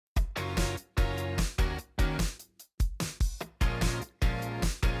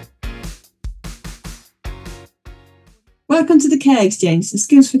welcome to the Care Exchange, the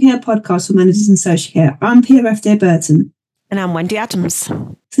Skills for Care podcast for managers in social care. I'm PRF Burton. And I'm Wendy Adams.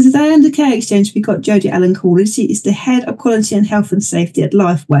 So today on the Care Exchange, we've got Jodie Allen-Cawley. She is the Head of Quality and Health and Safety at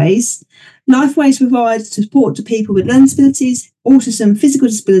Lifeways. Lifeways provides support to people with learning disabilities, autism, physical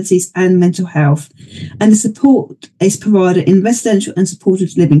disabilities and mental health. And the support is provided in residential and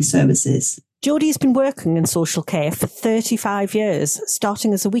supported living services. Jodie has been working in social care for 35 years,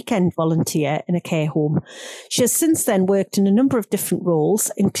 starting as a weekend volunteer in a care home. She has since then worked in a number of different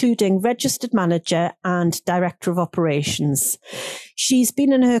roles, including registered manager and director of operations. She's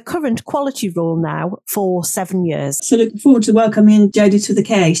been in her current quality role now for 7 years. So looking forward to welcoming Jodie to the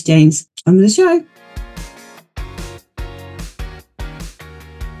Care Exchange. On with the show.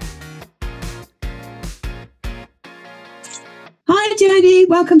 Hi Jodie,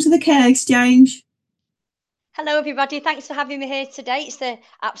 welcome to the Care Exchange. Hello everybody, thanks for having me here today. It's an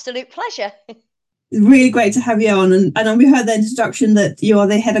absolute pleasure. Really great to have you on, and we heard the introduction that you are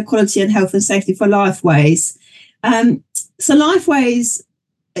the Head of Quality and Health and Safety for Lifeways. So Lifeways,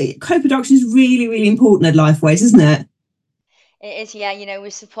 co-production is really, really important at Lifeways, isn't it? It is, yeah. You know, we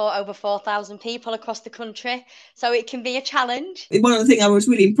support over 4,000 people across the country, so it can be a challenge. One of the things I was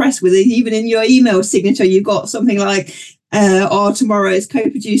really impressed with is even in your email signature, you've got something like, tomorrow is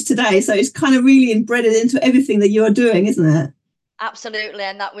co-produced today. So it's kind of really embedded into everything that you're doing, isn't it? Absolutely,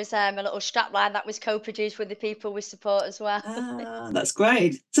 and that was a little strapline that was co-produced with the people we support as well. That's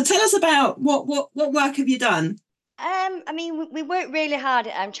great. So tell us about what work have you done? I mean, we work really hard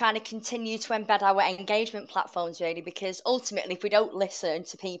at trying to continue to embed our engagement platforms, really, because ultimately, if we don't listen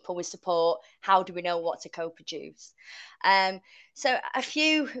to people we support, how do we know what to co-produce? So a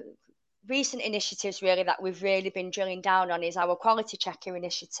few recent initiatives really that we've really been drilling down on is our quality checker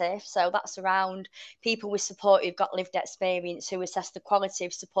initiative. So that's around people we support who've got lived experience, who assess the quality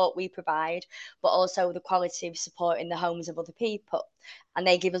of support we provide, but also the quality of support in the homes of other people. And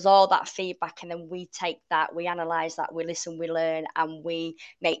they give us all that feedback, and then we take that, we analyse that, we listen, we learn, and we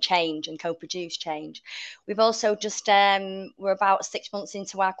make change and co-produce change. We've also just, we're about 6 months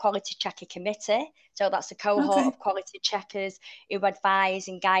into our quality checker committee. So that's a cohort of quality checkers who advise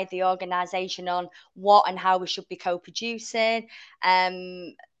and guide the organisation on what and how we should be co-producing.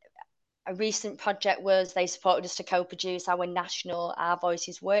 A recent project was they supported us to co-produce our national Our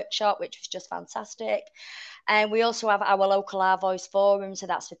Voices workshop, which was just fantastic. And we also have our local Our Voice forum, so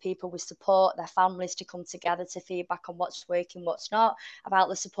that's for people with support, their families to come together to feedback on what's working, what's not, about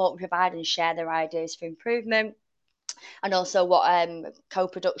the support we provide and share their ideas for improvement, and also what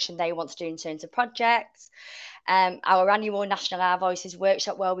co-production they want to do in terms of projects. Our annual National Our Voices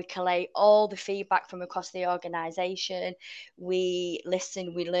workshop, where we collate all the feedback from across the organisation. We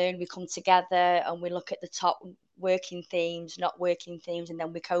listen, we learn, we come together and we look at the top working themes, not working themes, and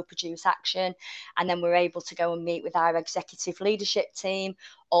then we co-produce action. And then we're able to go and meet with our executive leadership team,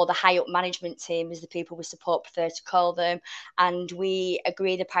 or the high up management team, as the people we support prefer to call them. And we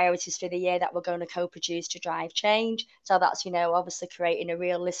agree the priorities for the year that we're going to co-produce to drive change. So that's, you know, obviously creating a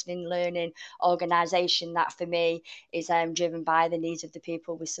real listening, learning organisation that for me is driven by the needs of the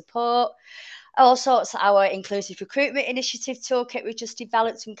people we support. Also, it's our inclusive recruitment initiative toolkit we just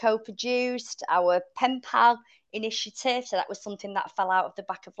developed and co-produced, our pen pal initiative. So that was something that fell out of the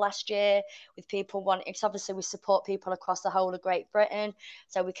back of last year with people wanting, because obviously we support people across the whole of Great Britain.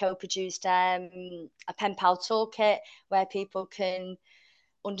 So we co-produced a pen pal toolkit where people can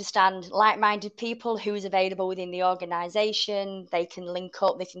understand like-minded people who is available within the organisation. They can link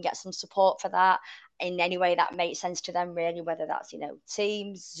up, they can get some support for that in any way that makes sense to them, really, whether that's, you know,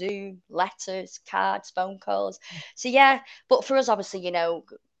 Teams, Zoom, letters, cards, phone calls. So yeah, but for us, obviously, you know,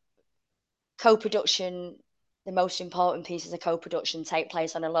 co-production, the most important pieces of co-production take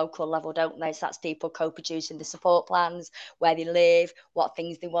place on a local level, don't they? So that's people co-producing the support plans, where they live, what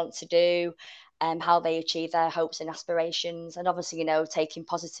things they want to do, how they achieve their hopes and aspirations, and obviously, you know, taking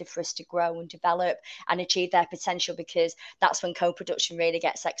positive for us to grow and develop and achieve their potential, because that's when co-production really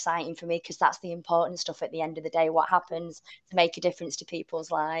gets exciting for me, because that's the important stuff at the end of the day, what happens to make a difference to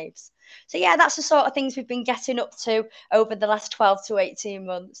people's lives. So yeah, that's the sort of things we've been getting up to over the last 12 to 18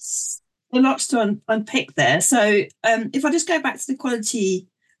 months. Lots to unpick there. So if I just go back to the quality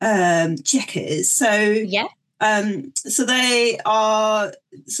checkers, so yeah. So they are.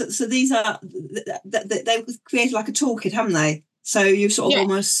 So these are. They've created like a toolkit, haven't they? So you've sort of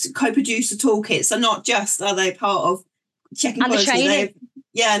almost co-produced a toolkit. So not just are they part of checking and quality, the training.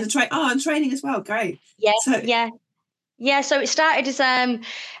 and the and training as well. Great. Yeah. So it started as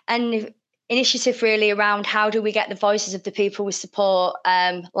an initiative really around how do we get the voices of the people we support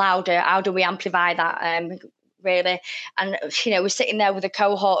louder? How do we amplify that? really. And, we're sitting there with a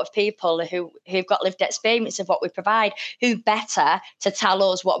cohort of people who've got lived experience of what we provide. Who better to tell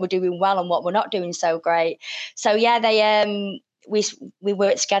us what we're doing well and what we're not doing so great? So, we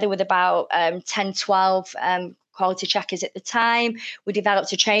worked together with about 10, 12 quality checkers at the time. We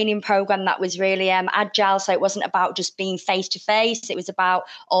developed a training program that was really agile. So it wasn't about just being face-to-face. It was about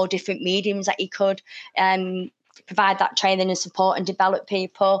all different mediums that you could provide that training and support and develop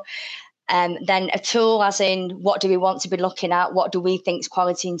people. Then a tool, as in what do we want to be looking at? What do we think is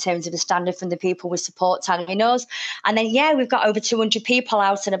quality in terms of the standard from the people we support telling us? And then, we've got over 200 people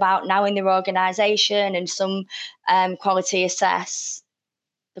out and about now in their organisation, and some quality assess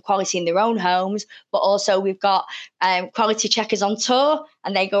the quality in their own homes, but also we've got quality checkers on tour,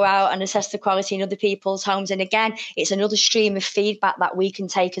 and they go out and assess the quality in other people's homes. And again, it's another stream of feedback that we can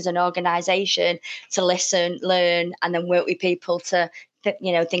take as an organisation to listen, learn, and then work with people to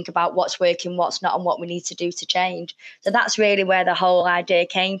think about what's working, what's not, and what we need to do to change. So that's really where the whole idea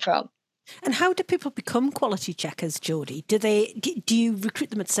came from. And how do people become quality checkers, Jodie? Do you recruit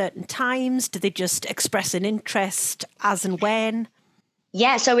them at certain times? Do they just express an interest as and when?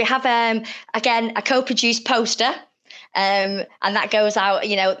 Yeah, so we have, again, a co-produced poster, and that goes out,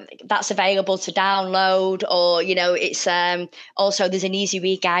 that's available to download, or, it's also there's an easy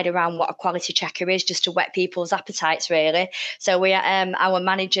read guide around what a quality checker is, just to whet people's appetites, really. So our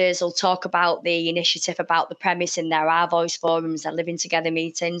managers will talk about the initiative, about the premise in their Our Voice forums, their Living Together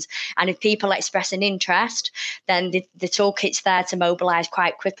meetings. And if people express an interest, then the toolkit's there to mobilise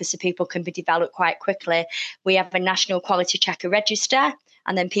quite quickly, so people can be developed quite quickly. We have a national quality checker register,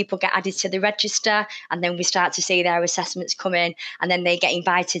 and then people get added to the register, and then we start to see their assessments come in, and then they get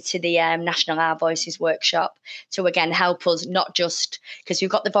invited to the National Our Voices workshop to, again, help us, not just because we've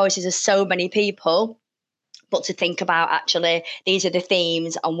got the voices of so many people, but to think about, actually, these are the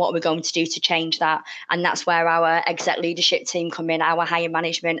themes and what we're going to do to change that. And that's where our exec leadership team come in, our higher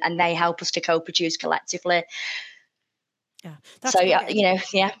management, and they help us to co-produce collectively. Yeah.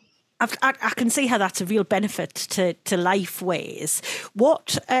 I can see how that's a real benefit to Lifeways.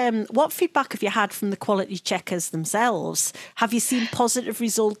 What feedback have you had from the quality checkers themselves? Have you seen positive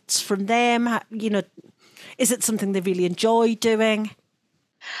results from them? Is it something they really enjoy doing?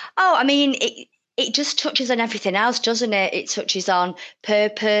 Oh, I mean, it just touches on everything else, doesn't it? It touches on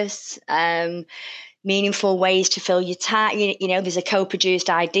purpose, meaningful ways to fill your time. There's a co-produced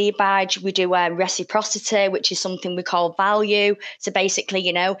ID badge. We do reciprocity, which is something we call value. So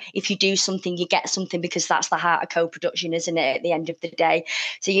basically, if you do something, you get something, because that's the heart of co-production, isn't it, at the end of the day?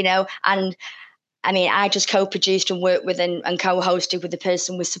 So, and I mean, I just co-produced and worked with and co-hosted with the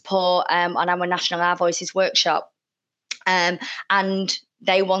person we support on our National Our Voices workshop. And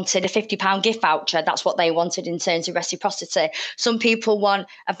they wanted a £50 gift voucher. That's what they wanted in terms of reciprocity. Some people want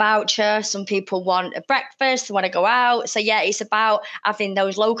a voucher. Some people want a breakfast. They want to go out. So, it's about having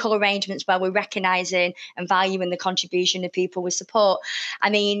those local arrangements where we're recognising and valuing the contribution of people we support.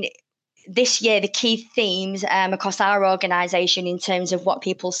 I mean, this year, the key themes across our organisation in terms of what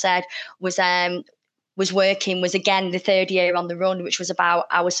people said was again the third year on the run, which was about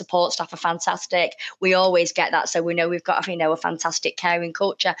our support staff are fantastic. We always get that, so we know we've got a fantastic caring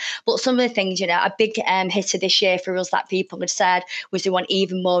culture. But some of the things, a big hitter this year for us that people had said was they want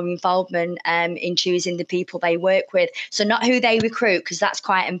even more involvement in choosing the people they work with. So not who they recruit, because that's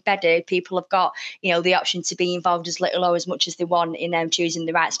quite embedded. People have got the option to be involved as little or as much as they want in choosing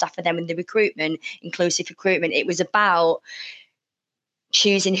the right staff for them in the recruitment, inclusive recruitment. It was about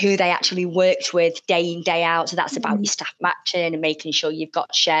choosing who they actually worked with day in, day out. So that's about your staff matching and making sure you've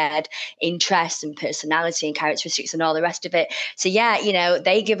got shared interests and personality and characteristics and all the rest of it. So,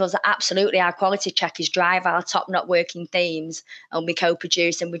 they give us absolutely, our quality checkers drive our top not working themes, and we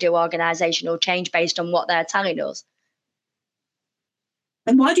co-produce and we do organisational change based on what they're telling us.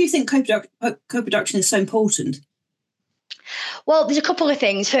 And why do you think co-production is so important? Well, there's a couple of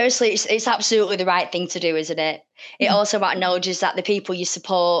things. Firstly, it's absolutely the right thing to do, isn't it? It also acknowledges that the people you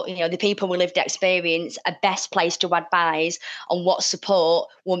support, the people with lived experience, are best placed to advise on what support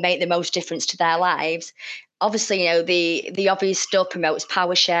will make the most difference to their lives. Obviously, the obvious stuff promotes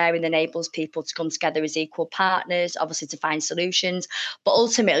power sharing, enables people to come together as equal partners, obviously to find solutions. But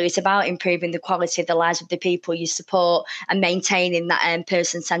ultimately, it's about improving the quality of the lives of the people you support and maintaining that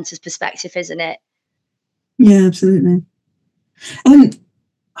person-centred perspective, isn't it? Yeah, absolutely. Why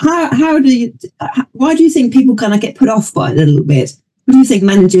do you think people kind of get put off by it a little bit? What do you think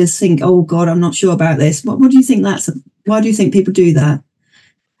managers think, oh God, I'm not sure about this? What do you think why do you think people do that?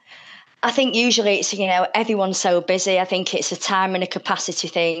 I think usually it's, everyone's so busy. I think it's a time and a capacity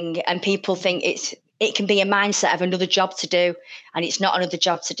thing, and people think it can be a mindset of another job to do. And it's not another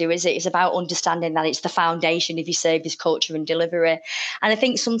job to do, is it? It's about understanding that it's the foundation of your service culture and delivery. And I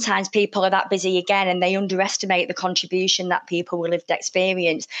think sometimes people are that busy again, and they underestimate the contribution that people with lived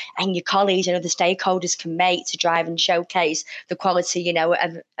experience and your colleagues and other stakeholders can make to drive and showcase the quality,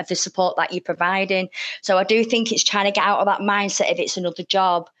 of the support that you're providing. So I do think it's trying to get out of that mindset if it's another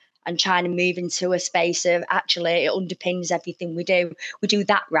job, and trying to move into a space of actually it underpins everything we do. We do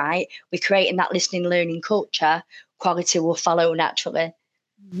that right. We're creating that listening, learning culture. Quality will follow naturally.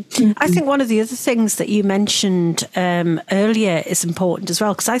 I think one of the other things that you mentioned earlier is important as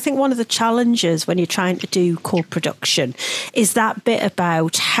well, because I think one of the challenges when you're trying to do co-production is that bit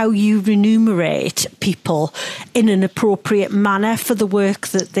about how you remunerate people in an appropriate manner for the work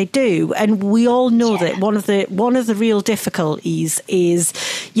that they do. And we all know that one of the real difficulties is,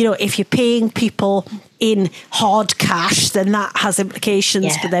 if you're paying people in hard cash, then that has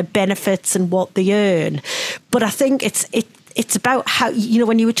implications for their benefits and what they earn. But I think it's about how,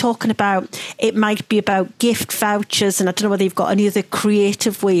 when you were talking about, it might be about gift vouchers, and I don't know whether you've got any other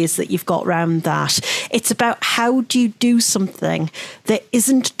creative ways that you've got around that. It's about how do you do something that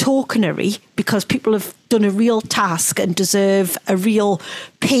isn't tokenery, because people have done a real task and deserve a real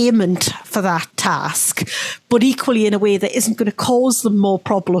payment for that task, but equally in a way that isn't going to cause them more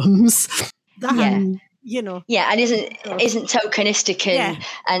problems than... and isn't tokenistic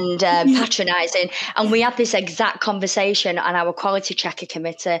and patronising. And we had this exact conversation on our quality checker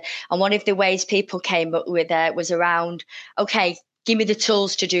committee. And one of the ways people came up with it was around, okay, give me the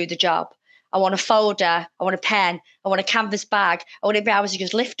tools to do the job. I want a folder, I want a pen, I want a canvas bag. I want to be able to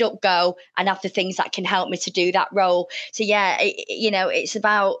just lift up, go, and have the things that can help me to do that role. So it's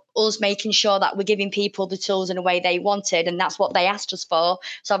about us making sure that we're giving people the tools in a way they wanted, and that's what they asked us for.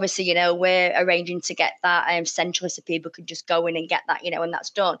 So obviously, we're arranging to get that centrally so people could just go in and get that, and that's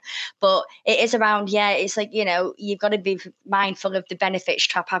done. But it is around, it's like, you've got to be mindful of the benefits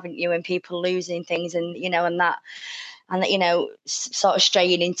trap, haven't you, and people losing things and that sort of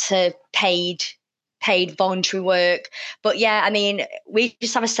straying into paid voluntary work. But we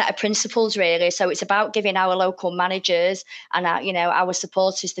just have a set of principles really. So it's about giving our local managers and our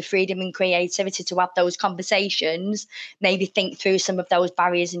supporters the freedom and creativity to have those conversations, maybe think through some of those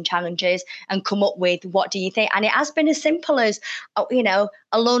barriers and challenges and come up with, what do you think? And it has been as simple as,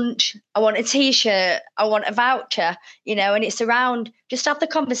 a lunch, I want a t-shirt, I want a voucher, and it's around just have the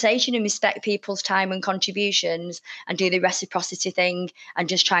conversation and respect people's time and contributions and do the reciprocity thing and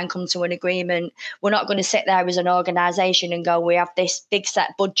just try and come to an agreement. We're not going to sit there as an organisation and go, we have this big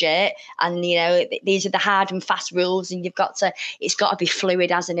set budget and, these are the hard and fast rules, and it's got to be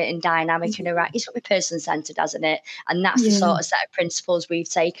fluid, hasn't it, and dynamic and right. It's got to be person-centred, hasn't it? And that's the sort of set of principles we've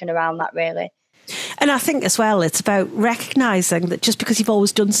taken around that, really. And I think as well, it's about recognising that just because you've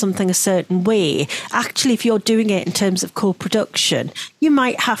always done something a certain way, actually, if you're doing it in terms of co-production, you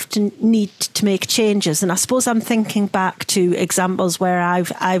might have to need to make changes. And I suppose I'm thinking back to examples where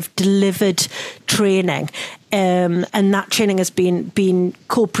I've delivered training. And that training has been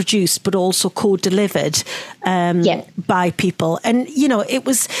co-produced, but also co-delivered by people. And it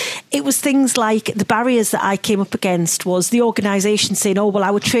was things like the barriers that I came up against was the organisation saying, "Oh, well,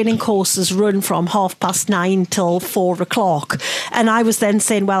 our training courses run from 9:30 till 4:00," and I was then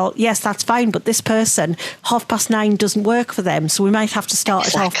saying, "Well, yes, that's fine, but this person 9:30 doesn't work for them, so we might have to start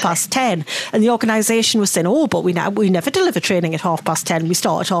at 10:30." And the organisation was saying, "Oh, but we never deliver training at 10:30. We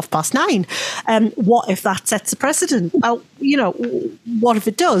start at 9:30." What if that sets a precedent? Well, what if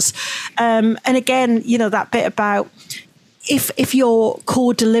it does? And again, that bit about if you're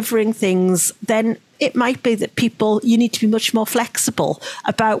co-delivering things, then it might be that you need to be much more flexible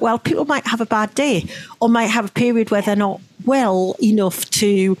about, well, people might have a bad day or might have a period where they're not well enough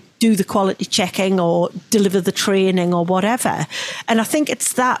to do the quality checking or deliver the training or whatever. And I think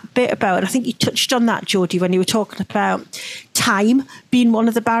it's that bit about, and I think you touched on that, Jodie, when you were talking about time being one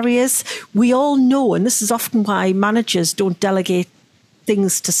of the barriers. We all know, and this is often why managers don't delegate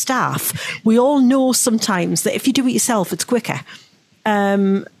things to staff. We all know sometimes that if you do it yourself, it's quicker.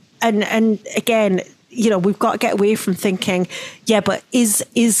 And again, we've got to get away from thinking, but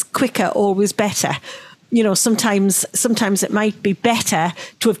is quicker always better? Sometimes it might be better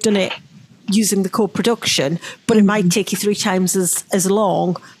to have done it using the co-production, but it might take you 3 times as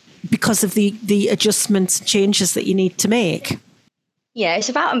long because of the adjustments and changes that you need to make. Yeah, it's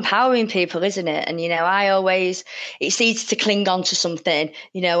about empowering people, isn't it? And, it's easy to cling on to something,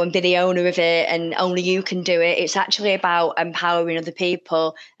 and be the owner of it and only you can do it. It's actually about empowering other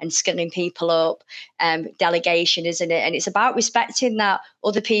people and skilling people up, delegation, isn't it? And it's about respecting that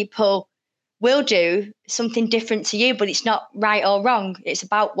other people will do something different to you, but it's not right or wrong. It's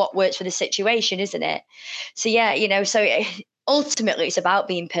about what works for the situation, isn't it? So yeah, ultimately it's about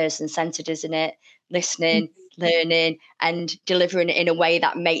being person-centered, isn't it? Listening, learning, and delivering it in a way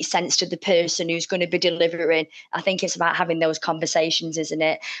that makes sense to the person who's going to be delivering. I think it's about having those conversations, isn't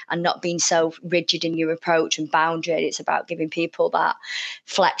it? And not being so rigid in your approach and boundary. It's about giving people that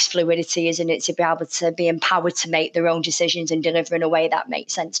fluidity, isn't it? To be able to be empowered to make their own decisions and deliver in a way that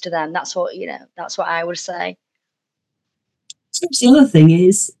makes sense to them. That's what I would say. So the other thing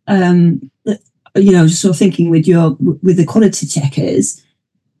is, just sort of thinking with the quality checkers,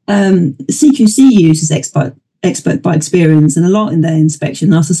 CQC uses expert by experience and a lot in their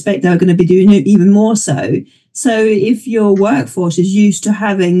inspection. I suspect they're going to be doing it even more so. So if your workforce is used to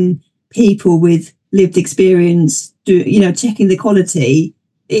having people with lived experience checking the quality,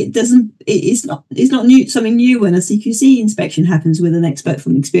 it's not new, something new when a CQC inspection happens with an expert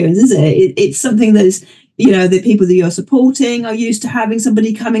from experience, is it? It's something that's, the people that you're supporting are used to having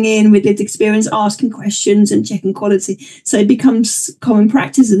somebody coming in with lived experience, asking questions and checking quality. So it becomes common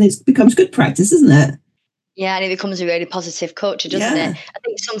practice, and it becomes good practice, isn't it? Yeah, and it becomes a really positive culture, doesn't it? I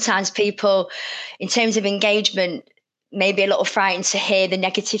think sometimes people, in terms of engagement, maybe a little frightened to hear the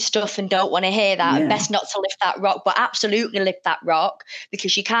negative stuff and don't want to hear that. And best not to lift that rock, but absolutely lift that rock,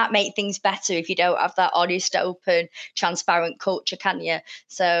 because you can't make things better if you don't have that honest, open, transparent culture, can you?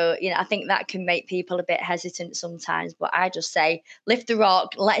 So, I think that can make people a bit hesitant sometimes, but I just say, lift the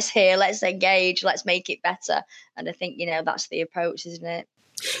rock, let's hear, let's engage, let's make it better. And I think, that's the approach, isn't it?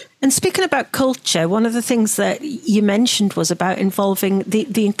 And speaking about culture, one of the things that you mentioned was about involving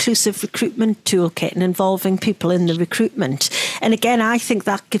the inclusive recruitment toolkit and involving people in the recruitment. And again, I think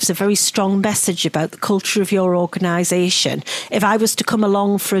that gives a very strong message about the culture of your organisation. If I was to come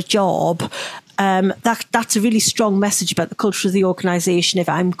along for a job, that's a really strong message about the culture of the organisation if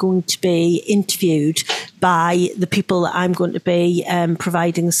I'm going to be interviewed by the people that I'm going to be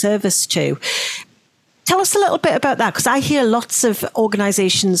providing service to. Tell us a little bit about that, because I hear lots of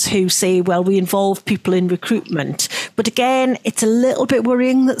organisations who say, well, we involve people in recruitment. But again, it's a little bit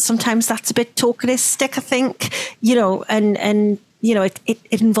worrying that sometimes that's a bit tokenistic, I think, it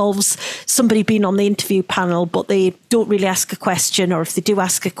involves somebody being on the interview panel, but they don't really ask a question, or if they do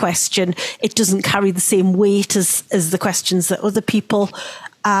ask a question, it doesn't carry the same weight as the questions that other people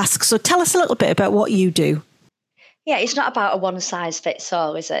ask. So tell us a little bit about what you do. Yeah, it's not about a one size fits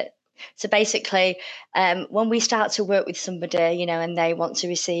all, is it? So basically, when we start to work with somebody, and they want to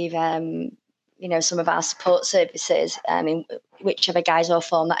receive, some of our support services, in whichever guise or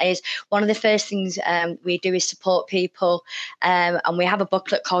form that is, one of the first things we do is support people. And we have a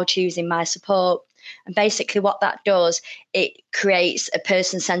booklet called Choosing My Support. And basically what that does, it creates a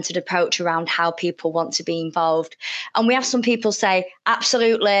person-centered approach around how people want to be involved. And we have some people say,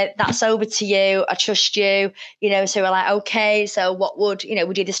 absolutely, that's over to you. I trust you. So we're like, okay, so what would,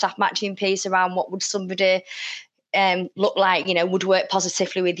 we did a staff matching piece around what would somebody look like, would work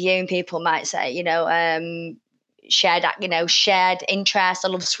positively with you. And people might say, shared interest. I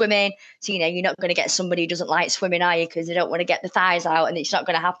love swimming. So, you're not going to get somebody who doesn't like swimming, are you? Because they don't want to get the thighs out, and it's not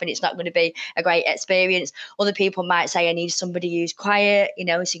going to happen. It's not going to be a great experience. Other people might say, I need somebody who's quiet,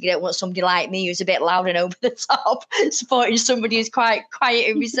 so you don't want somebody like me who's a bit loud and over the top, supporting somebody who's quite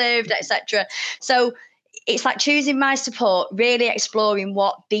quiet and reserved, etc. So it's like choosing my support, really exploring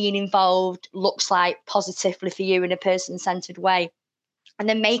what being involved looks like positively for you in a person-centered way. And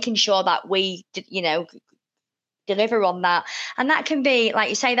then making sure that we, deliver on that. And that can be, like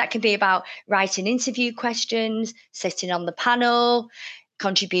you say, that can be about writing interview questions, sitting on the panel,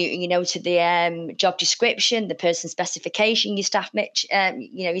 contributing, to the job description, the person specification, your staff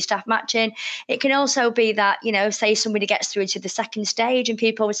matching. It can also be that, say somebody gets through to the second stage and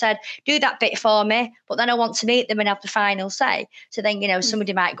people have said, do that bit for me, but then I want to meet them and have the final say. So then,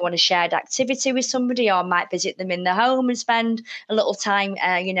 somebody might go on a shared activity with somebody, or might visit them in their home and spend a little time,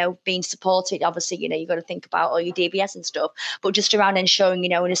 being supported. Obviously, you've got to think about all your DBS and stuff, but just around ensuring,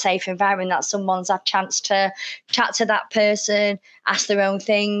 in a safe environment that someone's had a chance to chat to that person, ask their own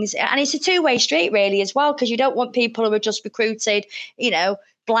things. And it's a two-way street really as well, because you don't want people who are just recruited,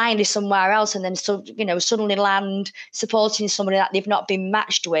 blindly somewhere else and then suddenly land supporting somebody that they've not been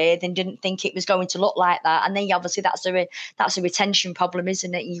matched with and didn't think it was going to look like that. And then obviously that's a retention problem,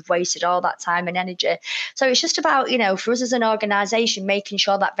 isn't it? You've wasted all that time and energy. So it's just about, for us as an organisation, making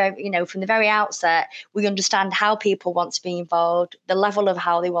sure that from the very outset we understand how people want to be involved, the level of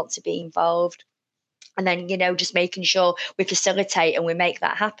how they want to be involved. And then, just making sure we facilitate and we make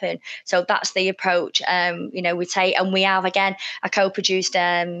that happen. So that's the approach, we take. And we have, again, a co-produced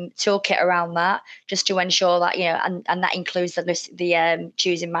toolkit around that, just to ensure that, and that includes the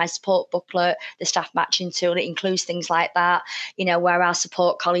Choosing My Support booklet, the staff matching tool. It includes things like that, where our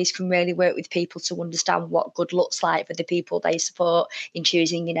support colleagues can really work with people to understand what good looks like for the people they support in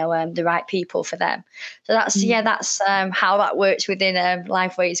choosing, the right people for them. So that's, that's how that works within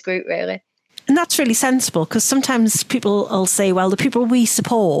Lifeways Group, really. And that's really sensible, because sometimes people will say, well, the people we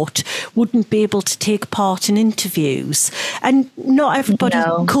support wouldn't be able to take part in interviews. And not everybody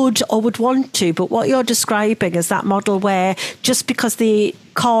could or would want to. But what you're describing is that model where just because they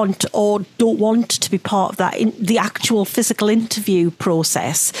can't or don't want to be part of that, the actual physical interview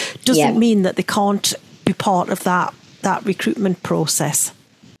process, doesn't mean that they can't be part of that recruitment process.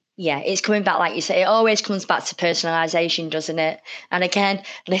 Yeah, it's coming back, like you say, it always comes back to personalisation, doesn't it? And again,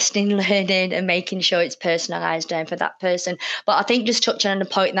 listening, learning and making sure it's personalised for that person. But I think just touching on the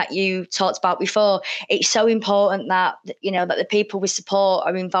point that you talked about before, it's so important that, that the people we support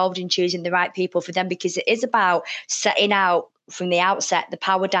are involved in choosing the right people for them, because it is about setting out from the outset the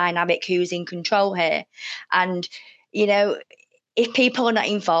power dynamic, who's in control here. And, if people are not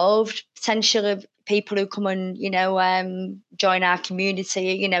involved, potentially people who come and, join our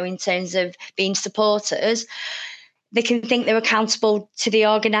community, in terms of being supporters, they can think they're accountable to the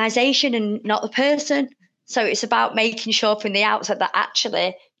organisation and not the person. So it's about making sure from the outset that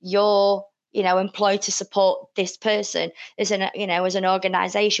actually you're, employed to support this person as an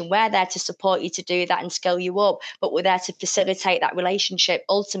organisation. We're there to support you to do that and scale you up, but we're there to facilitate that relationship.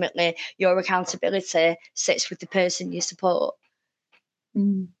 Ultimately, your accountability sits with the person you support.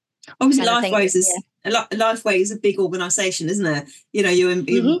 Obviously, Lifeways is a big organisation, isn't it?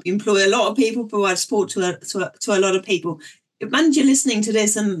 You employ a lot of people, provide support to a lot of people. Imagine you're listening to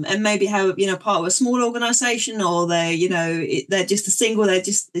this and maybe have part of a small organisation, or they're just a single.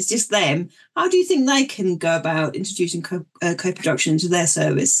 It's just them. How do you think they can go about introducing co-production to their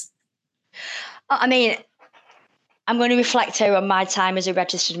service? I mean, I'm going to reflect here on my time as a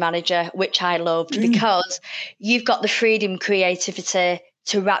registered manager, which I loved, because you've got the freedom, creativity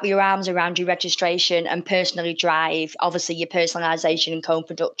to wrap your arms around your registration and personally drive, obviously, your personalisation and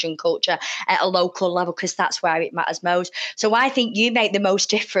co-production culture at a local level, because that's where it matters most. So I think you make the most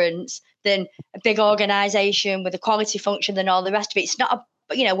difference than a big organisation with a quality function and all the rest of it. It's not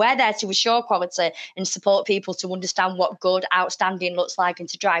we're there to assure quality and support people to understand what good, outstanding looks like and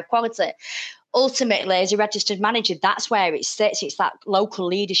to drive quality. Ultimately, as a registered manager, that's where it sits. It's that local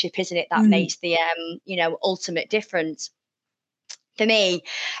leadership, isn't it, that makes the ultimate difference. For me,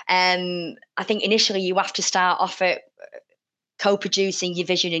 I think initially you have to start off at co-producing your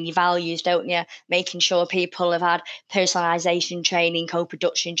vision and your values, don't you? Making sure people have had personalisation training,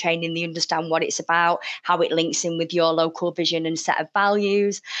 co-production training, they understand what it's about, how it links in with your local vision and set of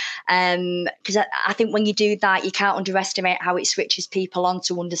values. Because I think when you do that, you can't underestimate how it switches people on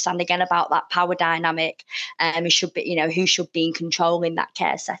to understand again about that power dynamic. It should be, who should be in control in that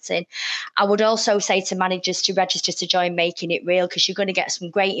care setting. I would also say to managers to register to join Making It Real, because you're going to get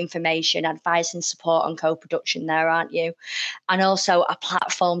some great information, advice and support on co-production there, aren't you? And also a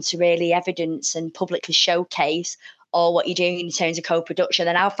platform to really evidence and publicly showcase all what you're doing in terms of co-production.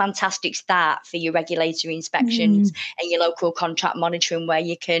 And how fantastic is that for your regulatory inspections and your local contract monitoring, where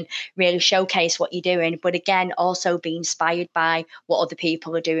you can really showcase what you're doing, but again, also be inspired by what other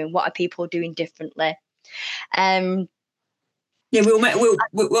people are doing. What are people doing differently? When we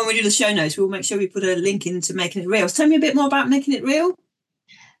do the show notes, we'll make sure we put a link into Making It Real. Tell me a bit more about Making It Real.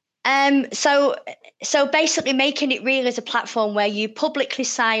 So basically, Making It Real is a platform where you publicly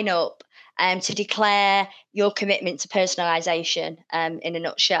sign up to declare your commitment to personalisation, in a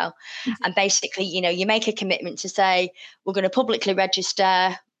nutshell. And basically, you make a commitment to say, we're going to publicly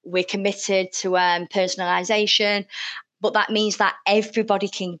register, we're committed to personalisation. But that means that everybody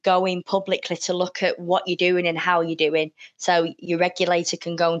can go in publicly to look at what you're doing and how you're doing. So your regulator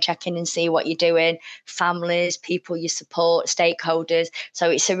can go and check in and see what you're doing, families, people you support, stakeholders.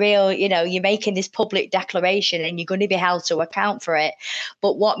 So it's a real, you're making this public declaration and you're going to be held to account for it.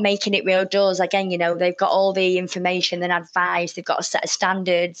 But what Making It Real does, again, they've got all the information and advice. They've got a set of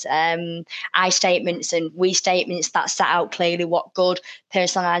standards, I statements and we statements that set out clearly what good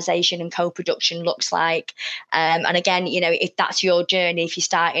personalisation and co-production looks like. And again, if that's your journey, if you're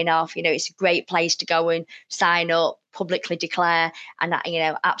starting off, it's a great place to go and sign up, publicly declare, and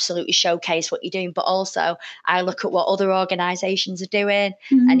absolutely showcase what you're doing. But also, I look at what other organisations are doing,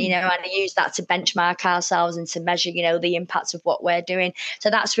 and and I use that to benchmark ourselves and to measure, the impacts of what we're doing. So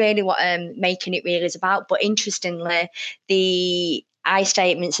that's really what Making It Real is about. But interestingly, the I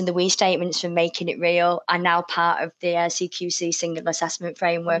statements and the we statements for making it real are now part of the CQC Single Assessment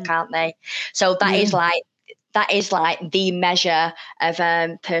Framework, aren't they? So that is like the measure of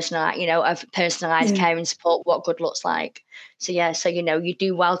personalised care and support, what good looks like. So you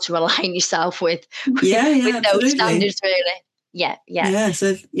do well to align yourself with those standards, really. Yeah.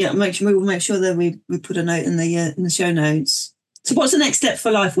 So we'll make sure that we put a note in the show notes. So what's the next step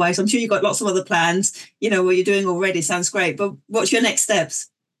for Lifeways? I'm sure you've got lots of other plans. What you're doing already sounds great, but what's your next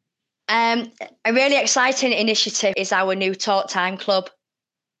steps? A really exciting initiative is our new Talk Time Club.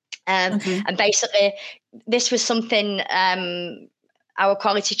 And basically, this was something our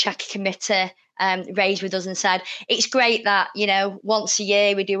quality checker committee raised with us and said, it's great that, once a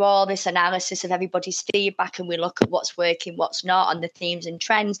year we do all this analysis of everybody's feedback and we look at what's working, what's not, and the themes and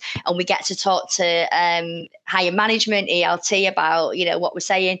trends, and we get to talk to higher management, ELT, about, what we're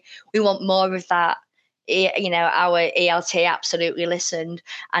saying. We want more of that. Our ELT absolutely listened.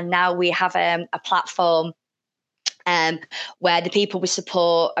 And now we have a platform where the people we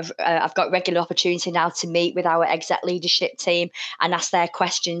support, I've got regular opportunity now to meet with our exec leadership team and ask their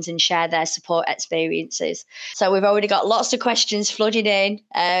questions and share their support experiences. So we've already got lots of questions flooding in,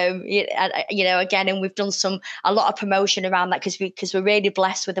 again, and we've done a lot of promotion around that because we're really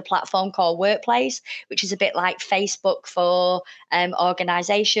blessed with a platform called Workplace, which is a bit like Facebook for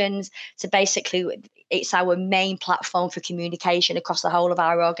organisations. So basically, it's our main platform for communication across the whole of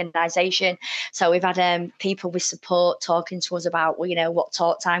our organisation. So we've had people with support talking to us about, what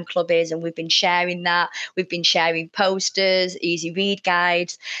Talk Time Club is, and we've been sharing that. We've been sharing posters, easy read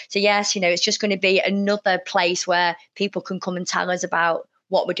guides. So yes, it's just going to be another place where people can come and tell us about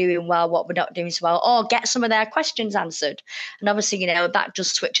what we're doing well, what we're not doing so well, or get some of their questions answered. And obviously, that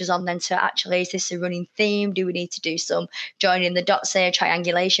just switches on then to, actually, is this a running theme? Do we need to do some joining the dots here,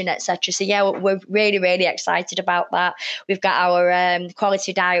 triangulation, etc.? So we're really, really excited about that. We've got our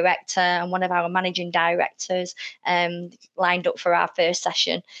quality director and one of our managing directors lined up for our first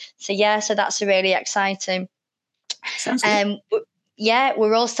session. So that's really exciting. Sounds good.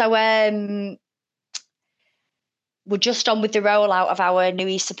 We're also we're just on with the rollout of our new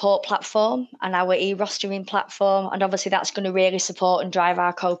e-support platform and our e-rostering platform. And obviously that's going to really support and drive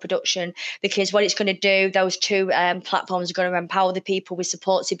our co-production, because what it's going to do, those two platforms are going to empower the people we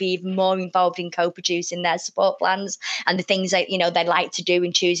support to be even more involved in co-producing their support plans and the things that, they like to do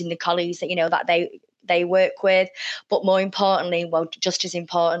in choosing the colleagues that, that they work with. But more importantly, just as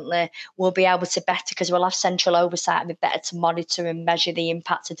importantly, we'll be able to better, because we'll have central oversight, and be better to monitor and measure the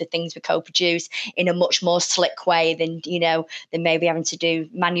impact of the things we co-produce in a much more slick way than maybe having to do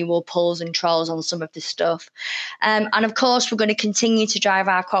manual pulls and trolls on some of the stuff. And of course, we're going to continue to drive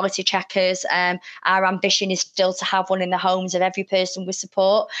our quality checkers. Our ambition is still to have one in the homes of every person we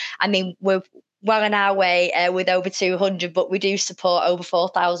support. I mean, we're well on our way with over 200, but we do support over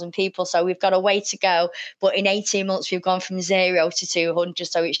 4,000 people. So we've got a way to go. But in 18 months, we've gone from 0 to 200.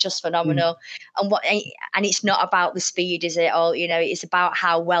 So it's just phenomenal. And it's not about the speed, is it? Or, it's about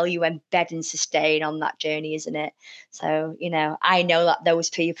how well you embed and sustain on that journey, isn't it? So, I know that those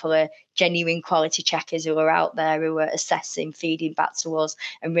people are genuine quality checkers who are out there, who are assessing, feeding back to us,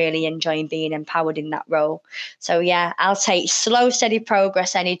 and really enjoying being empowered in that role. So I'll take slow, steady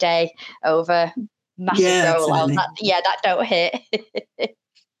progress any day over massive rollout. That don't hit.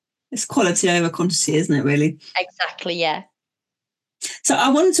 It's quality over quantity, isn't it, really? Exactly, yeah. So I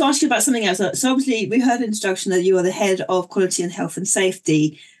wanted to ask you about something else. So obviously we heard in the introduction that you are the head of quality and health and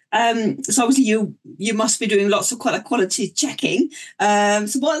safety. So obviously you must be doing lots of quality checking.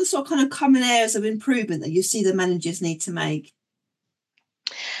 So what are the sort of kind of common areas of improvement that you see the managers need to make?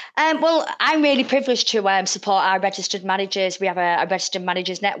 Well, I'm really privileged to support our registered managers. We have a registered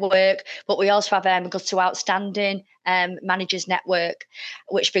managers network, but we also have a Good to Outstanding managers network,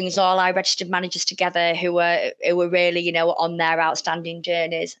 which brings all our registered managers together who are really, on their outstanding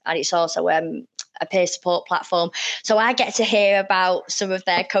journeys. And it's also a peer support platform. So I get to hear about some of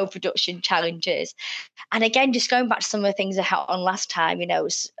their co-production challenges. And again, just going back to some of the things I had on last time,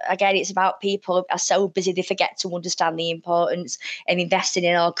 again, it's about people are so busy they forget to understand the importance of investing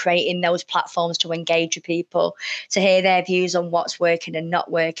in or creating those platforms to engage with people, to hear their views on what's working and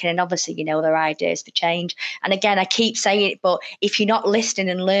not working, and obviously, their ideas for change. And again, I keep saying it, but if you're not listening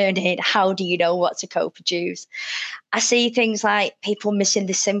and learning, how do you know what to co-produce? I see things like people missing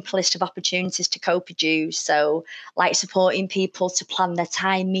the simplest of opportunities to co-produce. So like supporting people to plan their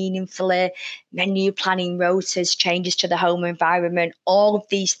time meaningfully, menu planning, rotas, changes to the home environment. All of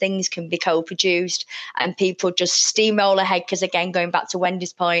these things can be co-produced, and people just steamroll ahead because, again, going back to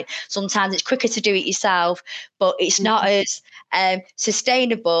Wendy's point, sometimes it's quicker to do it yourself, but it's not as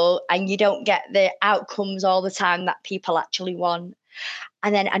sustainable, and you don't get the outcomes all the time that people actually want.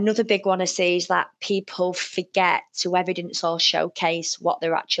 And then another big one I see is that people forget to evidence or showcase what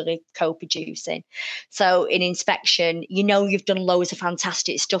they're actually co-producing. So in inspection, you've done loads of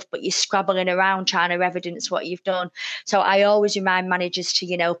fantastic stuff, but you're scrabbling around trying to evidence what you've done. So I always remind managers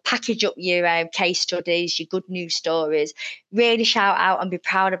to, package up your case studies, your good news stories, really shout out and be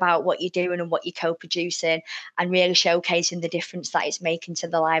proud about what you're doing and what you're co-producing, and really showcasing the difference that it's making to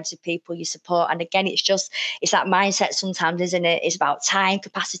the lives of people you support. And again, it's that mindset sometimes, isn't it? It's about time,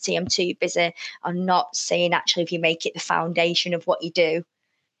 capacity. I'm too busy. I'm not saying actually if you make it the foundation of what you do,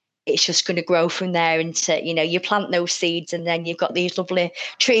 it's just going to grow from there into, you plant those seeds and then you've got these lovely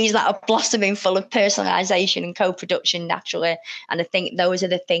trees that are blossoming full of personalisation and co-production naturally. And I think those are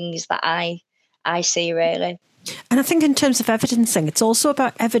the things that I see really. And I think in terms of evidencing, it's also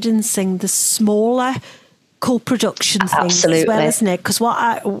about evidencing the smaller co-production things as well, isn't it? Because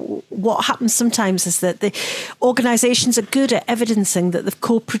what happens sometimes is that the organisations are good at evidencing that they've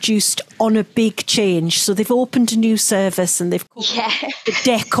co-produced on a big change. So they've opened a new service and they've the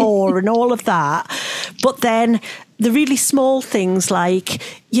decor and all of that. But then the really small things like,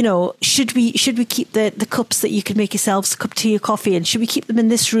 should we keep the cups that you can make yourselves a cup of tea or coffee in? Should we keep them in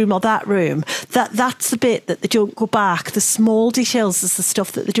this room or that room? That's the bit that they don't go back. The small details is the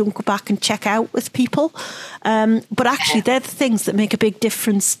stuff that they don't go back and check out with people. But actually, they're the things that make a big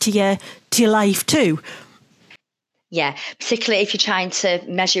difference to your life too. Yeah, particularly if you're trying to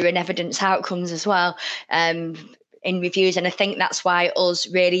measure and evidence outcomes as well. In reviews. And I think that's why us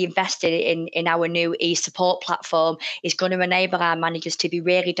really invested in our new e-support platform is going to enable our managers to be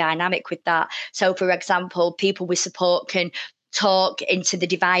really dynamic with that. So for example, people with support can talk into the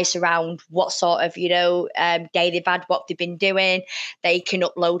device around what sort of, day they've had, what they've been doing. They can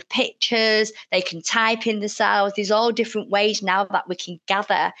upload pictures, they can type in themselves. There's all different ways now that we can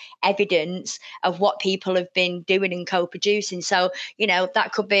gather evidence of what people have been doing and co-producing. So,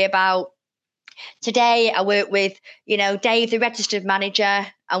 that could be about, today I work with, Dave, the registered manager,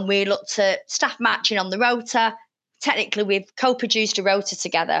 and we looked at staff matching on the rota. Technically, we've co-produced a rota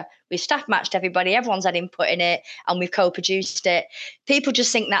together. We've staff matched everybody. Everyone's had input in it, and we've co-produced it. People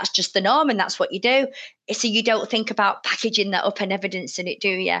just think that's just the norm, and that's what you do. So you don't think about packaging that up and evidencing it, do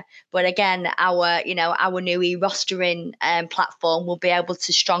you? But again, our new e-rostering platform will be able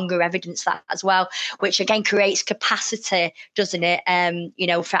to stronger evidence that as well, which again creates capacity, doesn't it?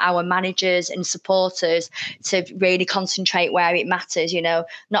 For our managers and supporters to really concentrate where it matters. Not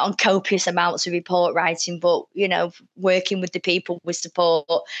on copious amounts of report writing, but working with the people with support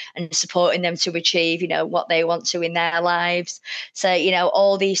and supporting them to achieve, what they want to in their lives. So,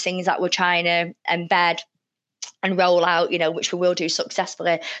 all these things that we're trying to embed and roll out, which we will do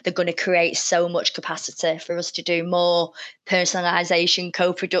successfully, they're going to create so much capacity for us to do more personalisation,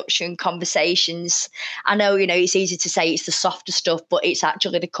 co-production, conversations. I know, it's easy to say it's the softer stuff, but it's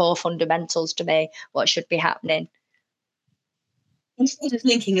actually the core fundamentals to me, what should be happening. Instead of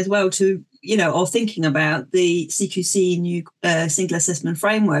linking as well to, or thinking about the CQC new Single Assessment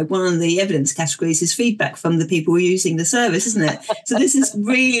Framework, one of the evidence categories is feedback from the people using the service, isn't it? So this is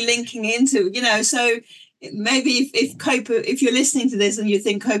really linking into, so maybe if you're listening to this and you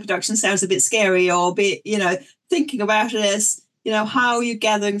think co-production sounds a bit scary or a bit, thinking about it as, how you're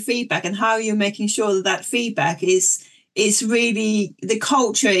gathering feedback and how you're making sure that feedback is really, the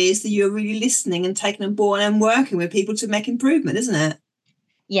culture is that you're really listening and taking on board and working with people to make improvement, isn't it?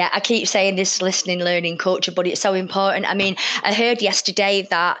 Yeah, I keep saying this listening, learning culture, but it's so important. I mean, I heard yesterday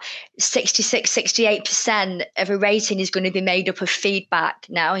that 68% of a rating is going to be made up of feedback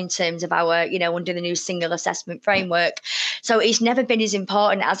now in terms of our, under the new single assessment framework. So it's never been as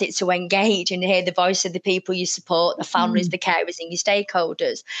important as it's to engage and hear the voice of the people you support, the families, the carers and your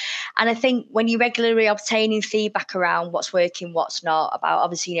stakeholders. And I think when you're regularly obtaining feedback around what's working, what's not, about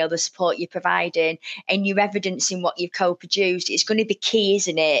obviously, the support you're providing and you're evidencing what you've co-produced, it's going to be key,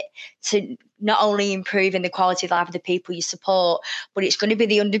 isn't it, to not only improving the quality of life of the people you support, but it's going to be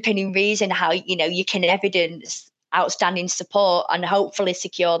the underpinning reason how, you can evidence outstanding support and hopefully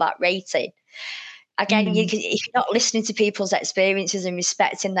secure that rating. Again, if you're not listening to people's experiences and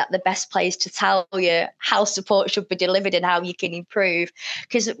respecting that, the best place to tell you how support should be delivered and how you can improve.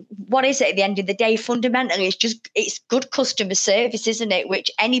 Because what is it at the end of the day? Fundamentally, it's good customer service, isn't it?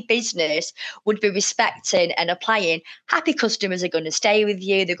 Which any business would be respecting and applying. Happy customers are going to stay with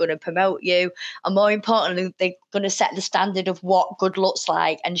you. They're going to promote you. And more importantly, they're going to set the standard of what good looks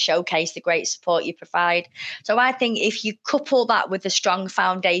like and showcase the great support you provide. So I think if you couple that with a strong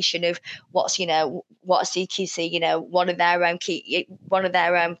foundation of what's CQC, one of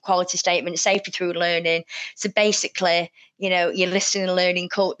their quality statements, safety through learning. So basically, your listening and learning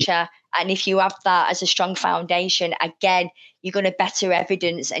culture. And if you have that as a strong foundation, again, you're going to better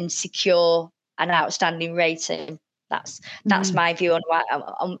evidence and secure an outstanding rating. That's my view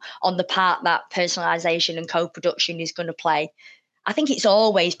on the part that personalisation and co-production is going to play. I think it's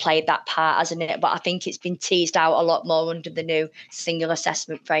always played that part, hasn't it? But I think it's been teased out a lot more under the new single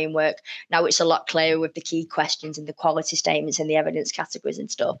assessment framework. Now it's a lot clearer with the key questions and the quality statements and the evidence categories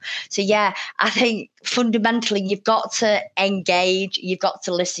and stuff. So yeah, I think fundamentally you've got to engage, you've got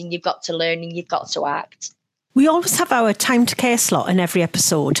to listen, you've got to learn, and you've got to act. We always have our time to care slot in every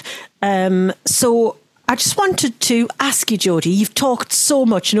episode. So I just wanted to ask you, Jodie, you've talked so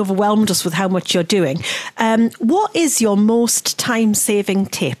much and overwhelmed us with how much you're doing. What is your most time-saving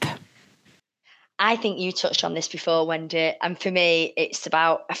tip? I think you touched on this before, Wendy. And for me, it's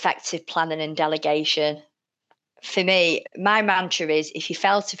about effective planning and delegation. For me, my mantra is, if you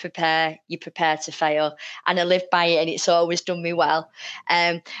fail to prepare, you prepare to fail. And I live by it, and it's always done me well.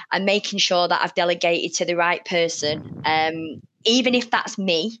 And making sure that I've delegated to the right person, even if that's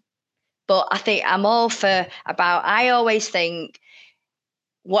me. But I think I'm all for I always think,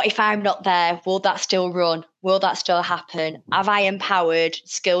 what if I'm not there? Will that still run? Will that still happen? Have I empowered,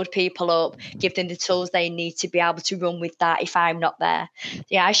 skilled people up, give them the tools they need to be able to run with that if I'm not there?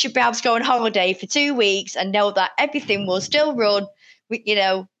 Yeah, I should be able to go on holiday for 2 weeks and know that everything will still run,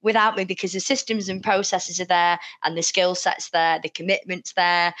 without me, because the systems and processes are there, and the skill set's there, the commitment's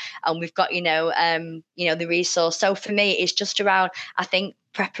there, and we've got, the resource. So for me, it's just around, I think,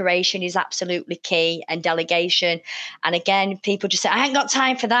 preparation is absolutely key, and delegation. And again, people just say, I ain't got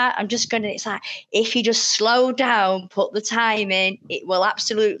time for that. It's like, if you just slow down, put the time in, it will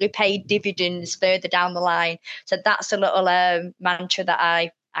absolutely pay dividends further down the line. So that's a little mantra that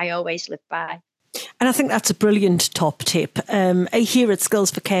I always live by. And I think that's a brilliant top tip. Here at Skills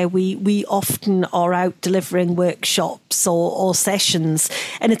for Care, we often are out delivering workshops or sessions,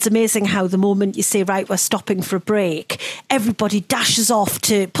 and it's amazing how the moment you say, right, we're stopping for a break, everybody dashes off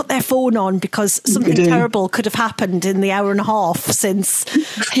to put their phone on because something terrible could have happened in the hour and a half since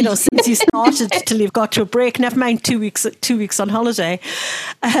you started till you've got to a break, never mind 2 weeks on holiday.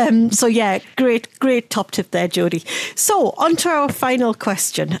 So yeah, great top tip there, Jodie. So on to our final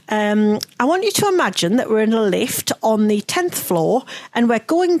question. I want you to imagine that we're in a lift on the 10th floor and we're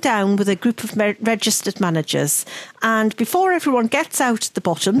going down with a group of registered managers. And before everyone gets out at the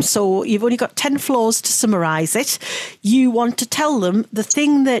bottom, so you've only got 10 floors to summarise it, you want to tell them the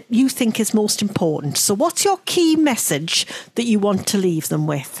thing that you think is most important. So what's your key message that you want to leave them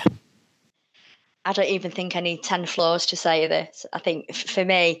with? I don't even think I need 10 floors to say this. I think for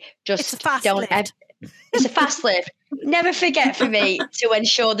me, just it's a fast lift. Never forget, for me, to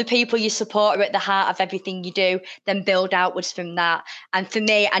ensure the people you support are at the heart of everything you do, then build outwards from that. And for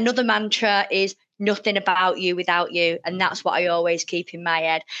me, another mantra is nothing about you without you. And that's what I always keep in my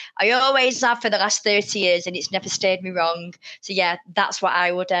head. I always have for the last 30 years, and it's never steered me wrong. So yeah, that's what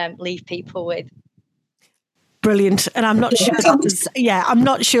I would leave people with. Brilliant. And I'm not sure I'm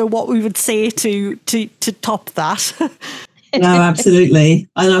not sure what we would say to top that. No, absolutely.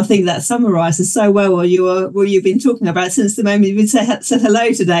 And I think that summarises so well what you've been talking about since the moment you've said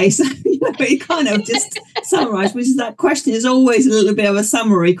hello today. So it kind of just summarised, which is that question is always a little bit of a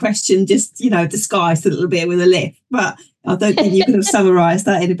summary question, just, disguised a little bit with a lift. But I don't think you could have summarised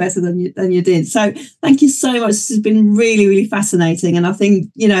that any better than you did. So thank you so much. This has been really, really fascinating. And I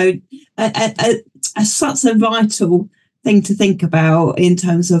think, such a vital thing to think about in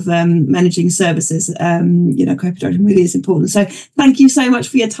terms of managing services. Co-production really is important. So thank you so much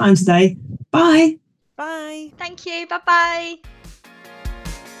for your time today. Bye. Bye. Thank you. Bye-bye.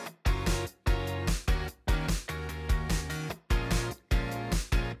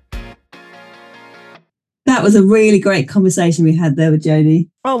 That was a really great conversation we had there with Jodie.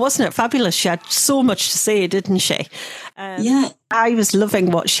 Oh, wasn't it fabulous? She had so much to say, didn't she? Yeah. I was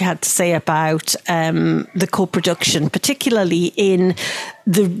loving what she had to say about the co-production, particularly in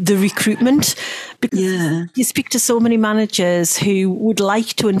the recruitment, because you speak to so many managers who would like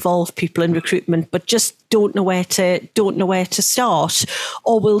to involve people in recruitment, but just don't know where to start,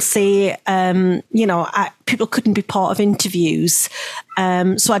 or will say, people couldn't be part of interviews,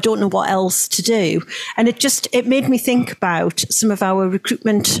 so I don't know what else to do. And it made me think about some of our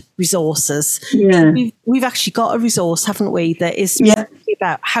recruitment resources. Yeah. We've actually got a resource, haven't we, that is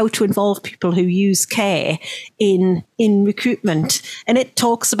about how to involve people who use care in recruitment. And it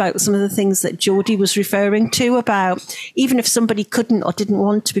talks about some of the things that Jodie was referring to, about even if somebody couldn't or didn't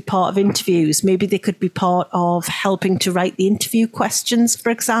want to be part of interviews, maybe they could be part of helping to write the interview questions,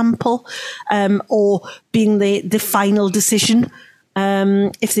 for example, or being the final decision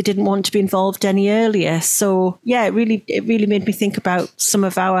if they didn't want to be involved any earlier. So yeah, it really made me think about some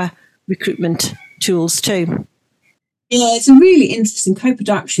of our recruitment tools too. Yeah, it's a really interesting,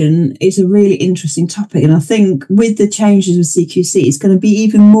 co-production is a really interesting topic. And I think with the changes of CQC, it's going to be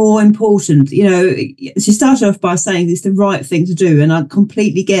even more important. You know, she started off by saying it's the right thing to do, and I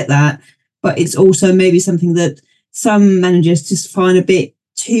completely get that. But it's also maybe something that some managers just find a bit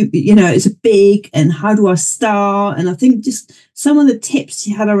too, you know, it's a big, and how do I start? And I think just some of the tips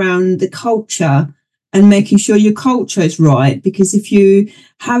she had around the culture and making sure your culture is right, because if you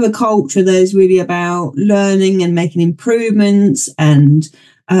have a culture that is really about learning and making improvements and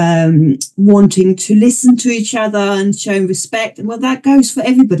wanting to listen to each other and showing respect, well, that goes for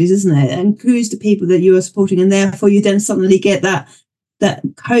everybody, doesn't it? It includes the people that you are supporting, and therefore you then suddenly get that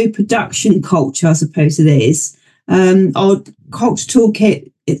co-production culture, I suppose it is. Our culture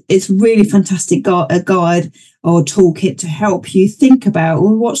toolkit, it's really fantastic guide or toolkit to help you think about,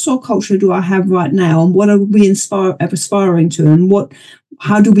 well, what sort of culture do I have right now, and what are we aspiring to, and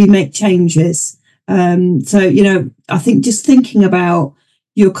how do we make changes? So, you know, I think just thinking about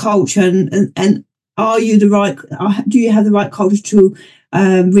your culture and are you do you have the right culture to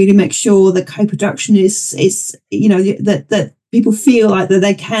really make sure that co-production is you know, that people feel like that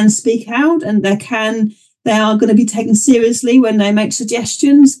they can speak out and they are going to be taken seriously when they make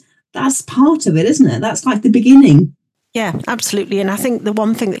suggestions. That's part of it, isn't it? That's like the beginning. Yeah, absolutely. And I think the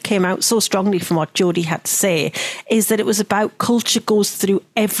one thing that came out so strongly from what Jodie had to say is that it was about culture goes through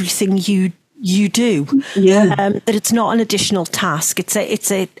everything you do. Yeah. That it's not an additional task. It's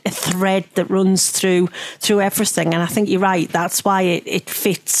a thread that runs through everything. And I think you're right. That's why it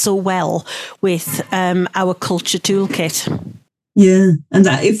fits so well with our culture toolkit. Yeah, and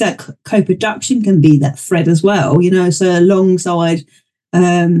that if that co-production can be that thread as well, you know, so alongside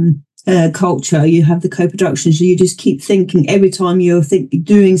culture, you have the co-production. So you just keep thinking every time you're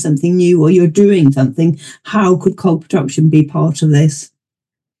doing something new or you're doing something, how could co-production be part of this?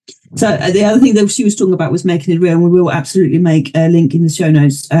 So the other thing that she was talking about was making it real, and we will absolutely make a link in the show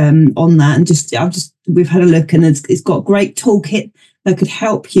notes on that. And we've had a look, and it's got a great toolkit that could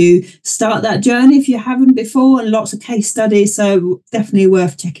help you start that journey if you haven't before, and lots of case studies. So definitely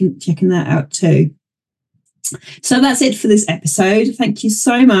worth checking that out too. So that's it for this episode. Thank you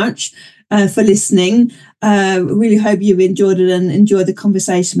so much for listening. Really hope you've enjoyed it and enjoyed the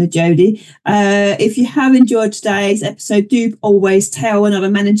conversation with Jodie. If you have enjoyed today's episode, do always tell another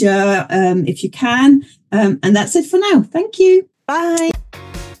manager if you can. And that's it for now. Thank you. Bye.